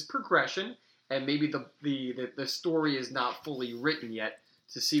happy with his progression, and maybe the story is not fully written yet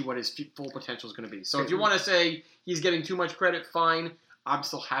to see what his full potential is going to be. So if you want to say he's getting too much credit, fine. I'm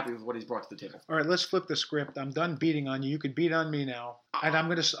still happy with what he's brought to the table. All right, let's flip the script. I'm done beating on you. You could beat on me now, and I'm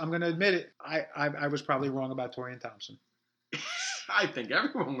gonna admit it. I was probably wrong about Torian Thompson. I think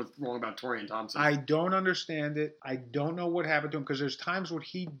everyone was wrong about Torian Thompson. I don't understand it. I don't know what happened to him because there's times where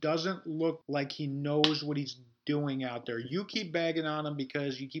he doesn't look like he knows what he's doing out there. You keep bagging on him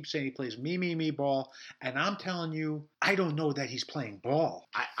because you keep saying he plays me ball, and I'm telling you, I don't know that he's playing ball.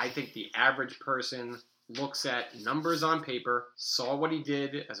 I think the average person looks at numbers on paper, saw what he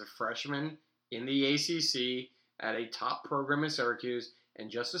did as a freshman in the ACC at a top program in Syracuse, and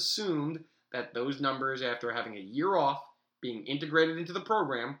just assumed that those numbers, after having a year off, being integrated into the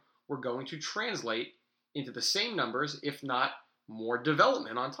program, were going to translate into the same numbers, if not more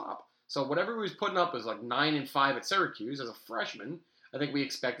development on top. So whatever he was putting up was like 9-5 at Syracuse as a freshman. I think we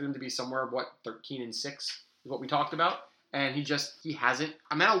expected him to be somewhere, 13-6 is what we talked about. And he hasn't,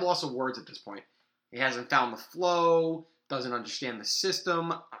 I'm at a loss of words at this point. He hasn't found the flow, doesn't understand the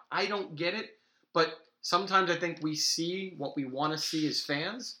system. I don't get it, but sometimes I think we see what we want to see as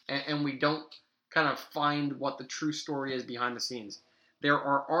fans, and we don't kind of find what the true story is behind the scenes. There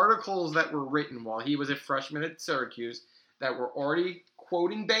are articles that were written while he was a freshman at Syracuse that were already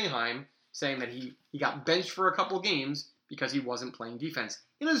quoting Boeheim, saying that he got benched for a couple games because he wasn't playing defense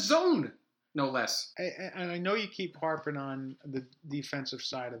in a zone, no less. And I know you keep harping on the defensive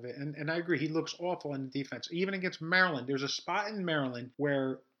side of it, and I agree. He looks awful in the defense. Even against Maryland, there's a spot in Maryland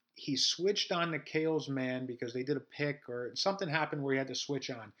where he switched on to Kale's man because they did a pick or something happened where he had to switch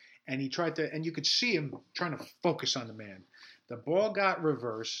on. And he tried to, and you could see him trying to focus on the man. The ball got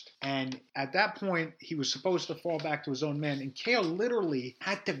reversed, and at that point, he was supposed to fall back to his own man, and Kale literally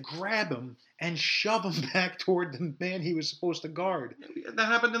had to grab him and shove him back toward the man he was supposed to guard. That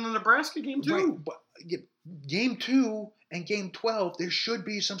happened in the Nebraska game, too. Right, but game 2 and game 12, there should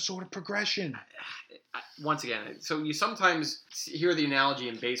be some sort of progression. Once again, so you sometimes hear the analogy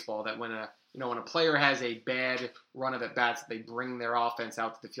in baseball that when a player has a bad run of at-bats, they bring their offense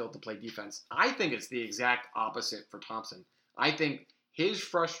out to the field to play defense. I think it's the exact opposite for Thompson. I think his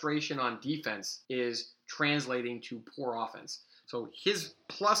frustration on defense is translating to poor offense. So his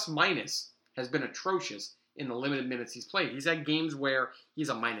plus-minus has been atrocious in the limited minutes he's played. He's had games where he's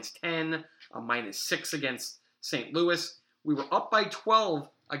a -10, a -6 against St. Louis. We were up by 12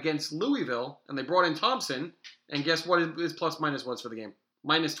 against Louisville, and they brought in Thompson, and guess what his plus-minus was for the game?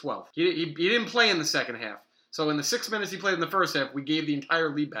 -12. He didn't play in the second half. So in the 6 minutes he played in the first half, we gave the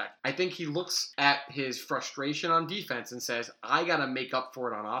entire lead back. I think he looks at his frustration on defense and says, I got to make up for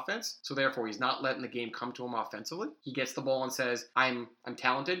it on offense. So therefore, he's not letting the game come to him offensively. He gets the ball and says, I'm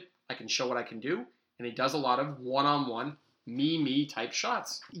talented. I can show what I can do. And he does a lot of one-on-one, me type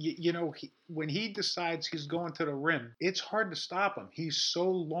shots. When he decides he's going to the rim, it's hard to stop him. He's so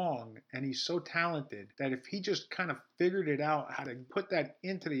long and he's so talented that if he just kind of figured it out how to put that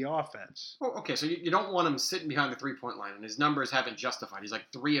into the offense. Well, okay, so you don't want him sitting behind the three-point line, and his numbers haven't justified. He's like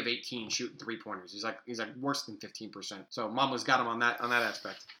 3 of 18 shooting three-pointers. He's like worse than 15%. So Mama's got him on that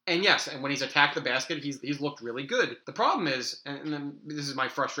aspect. And yes, and when he's attacked the basket, he's looked really good. The problem is, and then this is my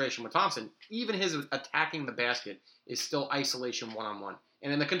frustration with Thompson, even his attacking the basket is still isolation one-on-one.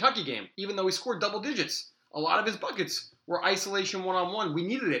 And in the Kentucky game, even though he scored double digits, a lot of his buckets were isolation one-on-one. We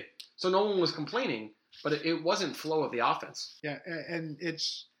needed it, so no one was complaining. but it wasn't flow of the offense. Yeah, and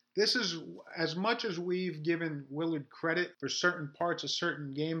this is as much as we've given Willard credit for certain parts of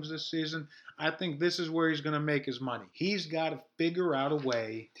certain games this season. I think this is where he's going to make his money. He's got to figure out a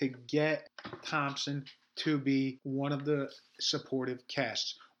way to get Thompson to be one of the supportive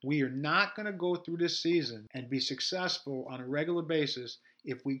casts. We are not going to go through this season and be successful on a regular basis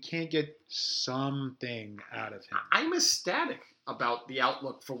if we can't get something out of him. I'm ecstatic about the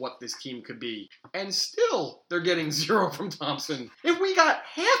outlook for what this team could be. And still, they're getting 0 from Thompson. If we got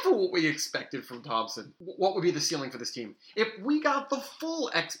half of what we expected from Thompson, what would be the ceiling for this team? If we got the full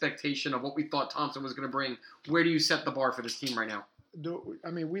expectation of what we thought Thompson was going to bring, where do you set the bar for this team right now?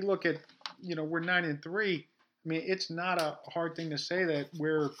 I mean, we look at, we're 9-3. I mean, it's not a hard thing to say that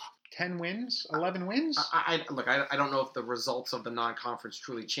we're 10 wins, 11 wins. I don't know if the results of the non-conference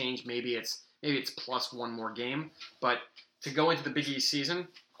truly change. Maybe it's plus one more game. But to go into the Big East season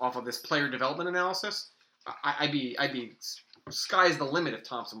off of this player development analysis, I'd be sky's the limit if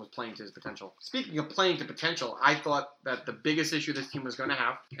Thompson was playing to his potential. Speaking of playing to potential, I thought that the biggest issue this team was going to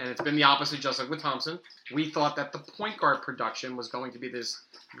have, and it's been the opposite just like with Thompson, we thought that the point guard production was going to be this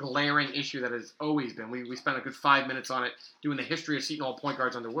glaring issue that has always been. We spent a good 5 minutes on it doing the history of Seton Hall point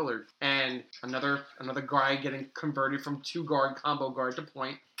guards under Willard, and another guy getting converted from 2-guard combo guard to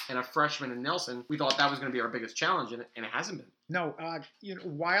point, and a freshman in Nelson. We thought that was going to be our biggest challenge, and it hasn't been. No,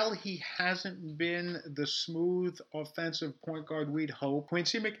 while he hasn't been the smooth offensive point guard we'd hope,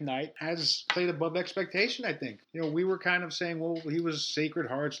 Quincy McKnight has played above expectation, I think. We were kind of saying, well, he was Sacred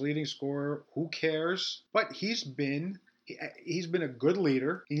Heart's leading scorer. Who cares? But he's been a good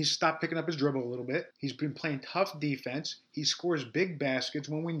leader. He's stopped picking up his dribble a little bit. He's been playing tough defense. He scores big baskets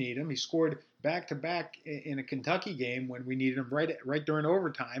when we need him. He scored back-to-back in a Kentucky game when we needed him right during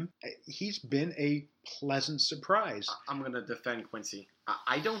overtime. He's been a pleasant surprise. I'm going to defend Quincy.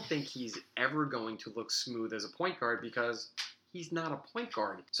 I don't think he's ever going to look smooth as a point guard because he's not a point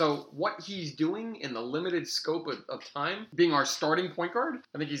guard. So what he's doing in the limited scope of time, being our starting point guard,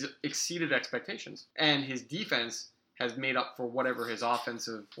 I think he's exceeded expectations. And his defense has made up for whatever his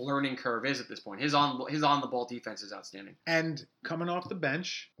offensive learning curve is at this point. His on-the-ball defense is outstanding. And coming off the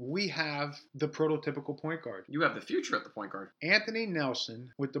bench, we have the prototypical point guard. You have the future at the point guard. Anthony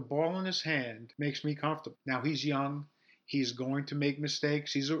Nelson, with the ball in his hand, makes me comfortable. Now, he's young. He's going to make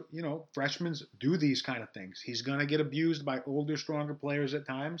mistakes. Freshmen do these kind of things. He's going to get abused by older, stronger players at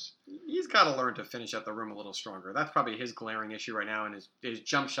times. He's got to learn to finish at the rim a little stronger. That's probably his glaring issue right now, and his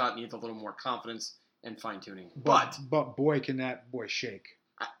jump shot needs a little more confidence and fine-tuning. But boy, can that boy shake.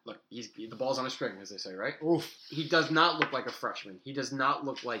 Look, the ball's on a string, as they say, right? Oof. He does not look like a freshman. He does not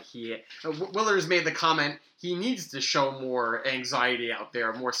look like Willard has made the comment, he needs to show more anxiety out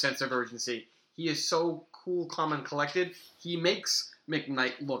there, more sense of urgency. He is so cool, calm, and collected. He makes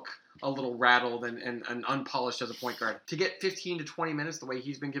McKnight look a little rattled and unpolished as a point guard. To get 15 to 20 minutes the way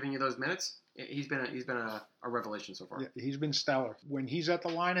he's been giving you those minutes, he's been a revelation so far. Yeah, he's been stellar. When he's at the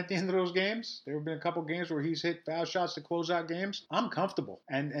line at the end of those games, there have been a couple games where he's hit foul shots to close out games. I'm comfortable.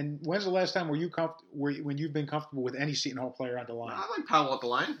 And when's the last time when you've been comfortable with any Seton Hall player on the line? I like Powell at the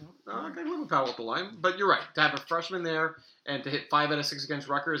line. I live with Powell at the line. But you're right. To have a freshman there and to hit 5 out of 6 against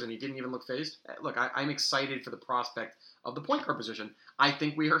Rutgers and he didn't even look phased. Look, I'm excited for the prospect of the point guard position. I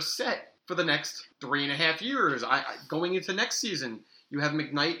think we are set for the next 3.5 years. Going into next season, you have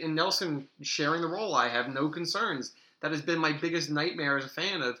McKnight and Nelson sharing the role. I have no concerns. That has been my biggest nightmare as a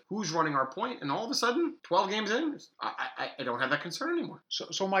fan of who's running our point. And all of a sudden, 12 games in, I don't have that concern anymore.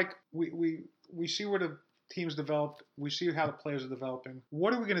 So Mike, we see where the team's developed. We see how the players are developing.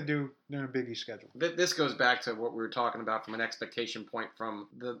 What are we going to do during a Big East schedule? This goes back to what we were talking about from an expectation point from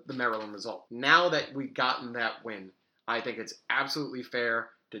the Maryland result. Now that we've gotten that win, I think it's absolutely fair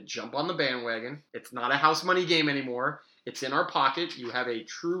to jump on the bandwagon. It's not a house money game anymore. It's in our pocket. You have a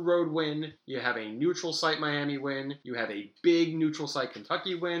true road win. You have a neutral site Miami win. You have a big neutral site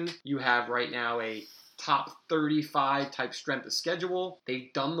Kentucky win. You have right now a top 35 type strength of schedule.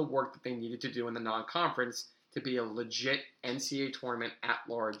 They've done the work that they needed to do in the non-conference to be a legit NCAA tournament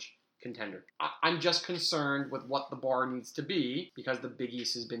at-large contender. I'm just concerned with what the bar needs to be because the Big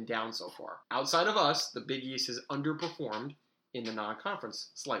East has been down so far. Outside of us, the Big East has underperformed in the non-conference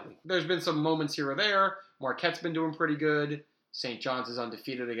slightly. There's been some moments here or there. Marquette's been doing pretty good. St. John's is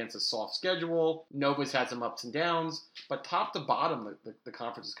undefeated against a soft schedule. Nova's had some ups and downs. But top to bottom, the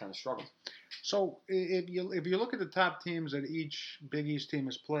conference has kind of struggled. So if you look at the top teams that each Big East team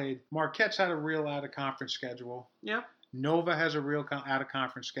has played, Marquette's had a real out-of-conference schedule. Yeah. Nova has a real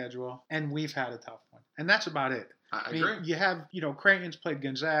out-of-conference schedule. And we've had a tough one. And that's about it. I agree. You have, Creighton's played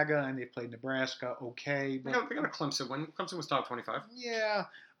Gonzaga and they played Nebraska. Okay. They got a Clemson win. Clemson was top 25. Yeah.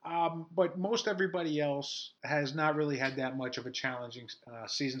 But most everybody else has not really had that much of a challenging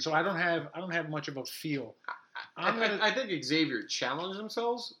season, so I don't have much of a feel. I think Xavier challenged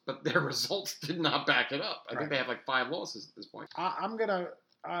themselves, but their results did not back it up. I think they have like 5 losses at this point. I'm gonna.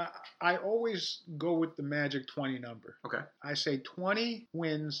 I always go with the magic 20 number. Okay. I say 20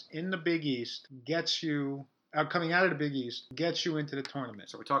 wins in the Big East gets you coming out of the Big East gets you into the tournament.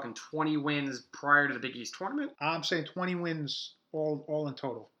 So we're talking 20 wins prior to the Big East tournament. I'm saying 20 wins all in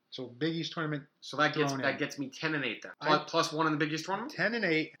total. So Big East tournament. So that gets me 10-8 then. Plus 1 in the Big East tournament.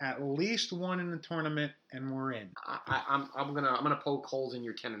 10-8, at least 1 in the tournament, and we're in. I'm gonna poke holes in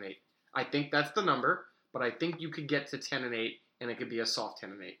your 10-8. I think that's the number, but I think you could get to 10-8, and it could be a soft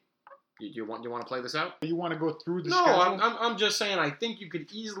 10-8. You want to play this out? You want to go through the schedule? No, I'm just saying I think you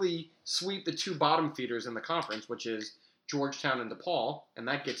could easily sweep the 2 bottom feeders in the conference, which is Georgetown and DePaul, and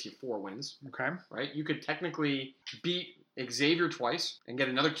that gets you 4 wins. Okay. Right? You could technically beat Xavier twice and get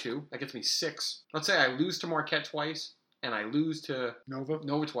another 2. That gets me 6. Let's say I lose to Marquette twice and I lose to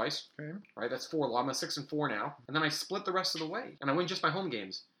Nova twice. Okay. Right? That's 4. I'm at 6-4 now. And then I split the rest of the way. And I win just my home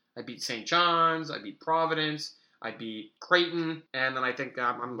games. I beat St. John's. I beat Providence. I beat Creighton. And then I think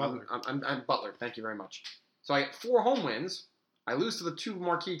I'm Butler. Thank you very much. So I get 4 home wins. I lose to the 2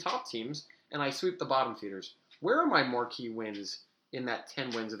 marquee top teams. And I sweep the bottom feeders. Where are my marquee wins in that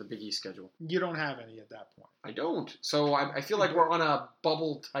 10 wins of the Big East schedule? You don't have any at that point. I don't. So I feel like we're on a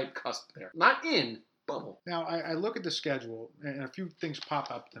bubble-type cusp there. Not in, bubble. Now, I look at the schedule, and a few things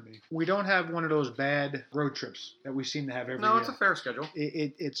pop up to me. We don't have one of those bad road trips that we seem to have every year. No, it's a fair schedule.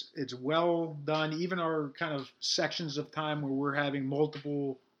 It's well done. Even our kind of sections of time where we're having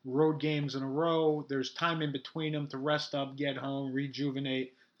multiple road games in a row, there's time in between them to rest up, get home,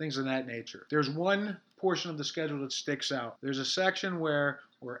 rejuvenate, things of that nature. There's one portion of the schedule that sticks out. There's a section where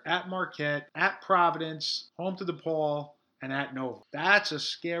we're at Marquette, at Providence, home to DePaul, and at Nova. That's a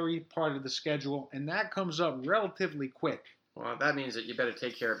scary part of the schedule, and that comes up relatively quick. Well, that means that you better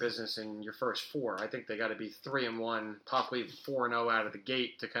take care of business in your first 4. I think they got to be 3-1, possibly 4-0 out of the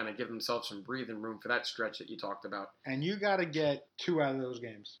gate to kind of give themselves some breathing room for that stretch that you talked about. And you got to get 2 out of those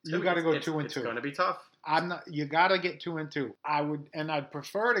games. You got to go 2-2. It's going to be tough. You got to get 2-2. I'd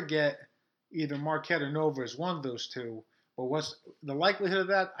prefer to get either Marquette or Nova as one of those 2. But what's the likelihood of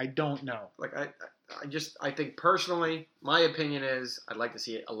that? I don't know. Like I think personally, my opinion is I'd like to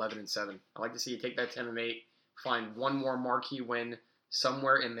see it 11-7. I'd like to see you take that 10-8, find one more marquee win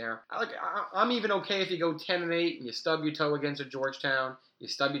somewhere in there. I'm even okay if you go 10-8 and you stub your toe against a Georgetown, you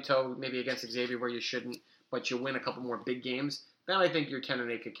stub your toe maybe against Xavier where you shouldn't, but you win a couple more big games. Then I think your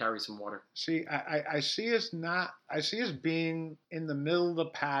 10-8 could carry some water. See, I see us being in the middle of the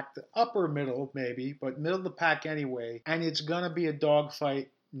pack, the upper middle maybe, but middle of the pack anyway, and it's gonna be a dogfight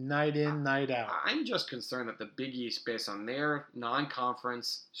night in, night out. I'm just concerned that the Big East, based on their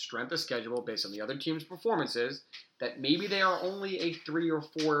non-conference strength of schedule, based on the other team's performances, that maybe they are only a 3 or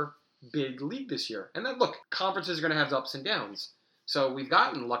 4 big league this year. And then look, conferences are going to have ups and downs. So we've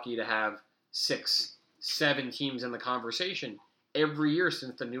gotten lucky to have 6, 7 teams in the conversation every year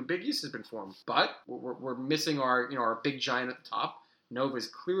since the new Big East has been formed. But we're missing our big giant at the top. Nova's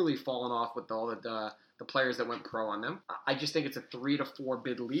clearly fallen off with all the players that went pro on them. I just think it's a 3 to 4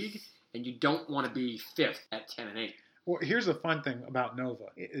 bid league, and you don't want to be 5th at 10-8. Well, here's the fun thing about Nova.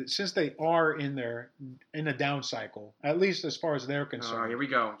 Since they are in a down cycle, at least as far as they're concerned. Oh, here we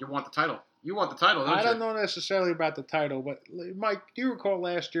go. You want the title. You want the title, don't you? I don't know necessarily about the title, but Mike, do you recall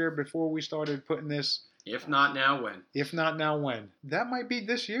last year before we started putting this? If not now, when? If not now, when? That might be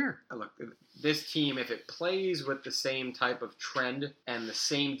this year. Look, this team, if it plays with the same type of trend and the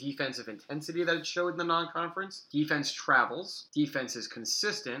same defensive intensity that it showed in the non-conference, defense travels, defense is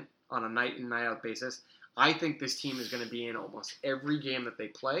consistent on a night in, night out basis, I think this team is going to be in almost every game that they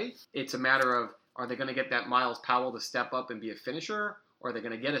play. It's a matter of, are they going to get that Miles Powell to step up and be a finisher? Or are they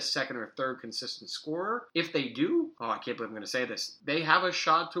going to get a second or third consistent scorer? If they do, I can't believe I'm going to say this, they have a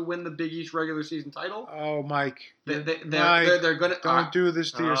shot to win the Big East regular season title. Oh, Mike. They're going to... Don't do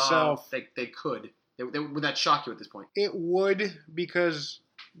this to yourself. They could. Would that shock you at this point? It would, because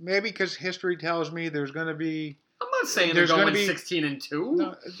history tells me there's going to be... I'm not saying they're going 16-2.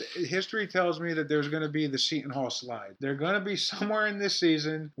 No, history tells me that there's going to be the Seton Hall slide. They're going to be somewhere in this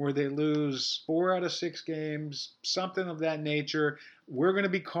season where they lose 4 out of 6 games, something of that nature. We're going to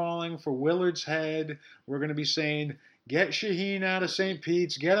be calling for Willard's head. We're going to be saying, get Shaheen out of St.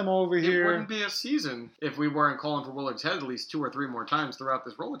 Pete's. Get him over here. It wouldn't be a season if we weren't calling for Willard's head at least 2 or 3 more times throughout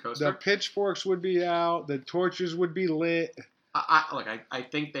this roller coaster. The pitchforks would be out. The torches would be lit. I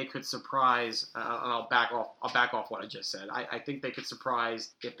think they could surprise, and I'll back off what I just said. I think they could surprise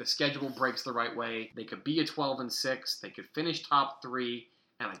if the schedule breaks the right way. They could be a 12-6. They could finish top 3,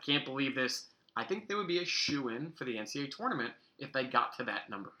 and I can't believe this, I think they would be a shoo-in for the NCAA tournament if they got to that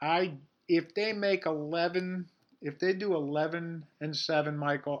number. If they make 11, if they do 11-7,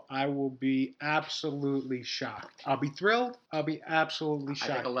 Michael, I will be absolutely shocked. I'll be thrilled. I'll be absolutely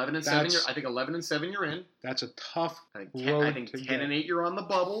shocked. I think 11-7. I think 11-7. You're in. That's a tough I road think to 10-8. You're on the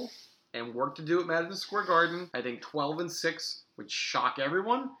bubble, and work to do at Madison Square Garden. I think 12-6 would shock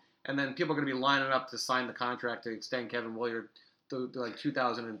everyone, and then people are going to be lining up to sign the contract to extend Kevin Willard to like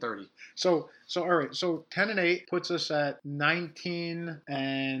 2030. So all right. So 10-8 puts us at 19-11,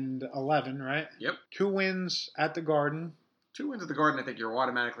 right? Yep. 2 wins at the Garden. 2 wins at the Garden, I think you're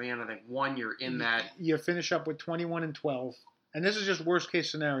automatically in. I think 1, you're in that. You finish up with 21-12. And this is just worst case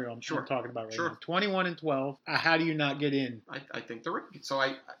scenario I'm talking about right now. 21-12. How do you not get in? I think they're in. So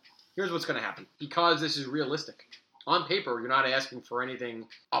here's what's going to happen. Because this is realistic. On paper, you're not asking for anything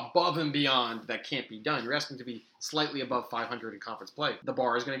above and beyond that can't be done. You're asking to be slightly above 500 in conference play. The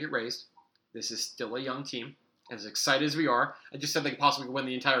bar is going to get raised. This is still a young team. As excited as we are, I just said they could possibly win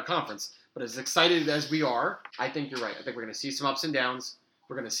the entire conference. But as excited as we are, I think you're right. I think we're going to see some ups and downs.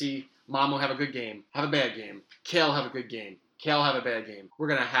 We're going to see Mamo have a good game, have a bad game. Kale have a good game. Kale have a bad game. We're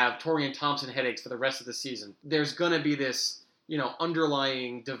going to have Torian Thompson headaches for the rest of the season. There's going to be this,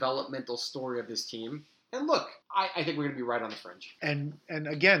 underlying developmental story of this team. And look, I think we're going to be right on the fringe. And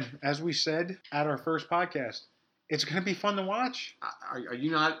again, as we said at our first podcast, it's going to be fun to watch. Are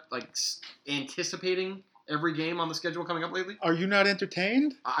you not anticipating every game on the schedule coming up lately? Are you not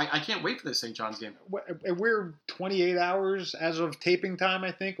entertained? I can't wait for this St. John's game. We're 28 hours as of taping time,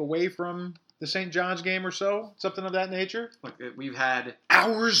 I think, away from the St. John's game or so, something of that nature. Look, we've had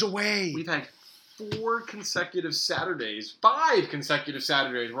hours away. We've had 5 consecutive Saturdays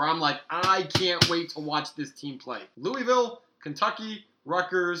where I'm like, I can't wait to watch this team play. Louisville, Kentucky,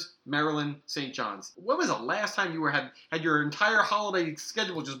 Rutgers, Maryland, St. John's. When was the last time you had your entire holiday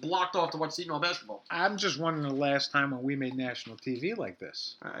schedule just blocked off to watch Seton Hall basketball? I'm just wondering the last time when we made national TV like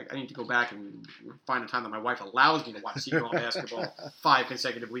this. I need to go back and find a time that my wife allows me to watch Seton Hall basketball 5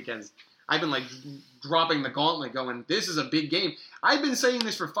 consecutive weekends. I've been dropping the gauntlet going, this is a big game. I've been saying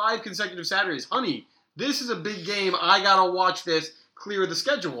this for 5 consecutive Saturdays. Honey, this is a big game. I got to watch this, clear the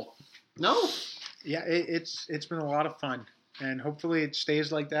schedule. No? Yeah, it's been a lot of fun. And hopefully it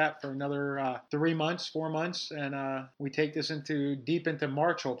stays like that for another 3 months, 4 months. And we take this deep into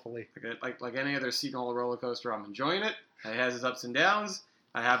March, hopefully. Like any other Seton Hall roller coaster, I'm enjoying it. It has its ups and downs.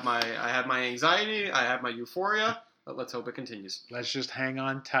 I have my anxiety. I have my euphoria. But let's hope it continues. Let's just hang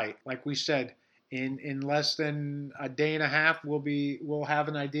on tight. Like we said, in less than a day and a half, we'll have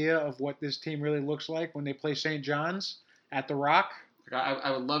an idea of what this team really looks like when they play St. John's at the Rock.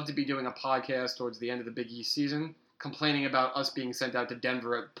 I would love to be doing a podcast towards the end of the Big East season, complaining about us being sent out to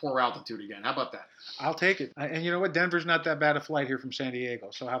Denver at poor altitude again. How about that? I'll take it. And you know what? Denver's not that bad a flight here from San Diego.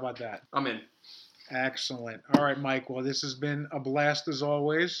 So how about that? I'm in. Excellent. All right, Mike. Well, this has been a blast as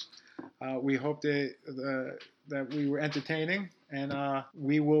always. We hope that we were entertaining, and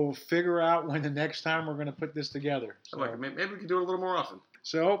we will figure out when the next time we're going to put this together. So, maybe we can do it a little more often.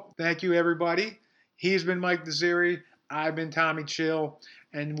 So, thank you, everybody. He's been Mike Desiri. I've been Tommy Chill,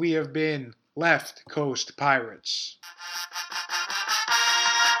 and we have been Left Coast Pirates.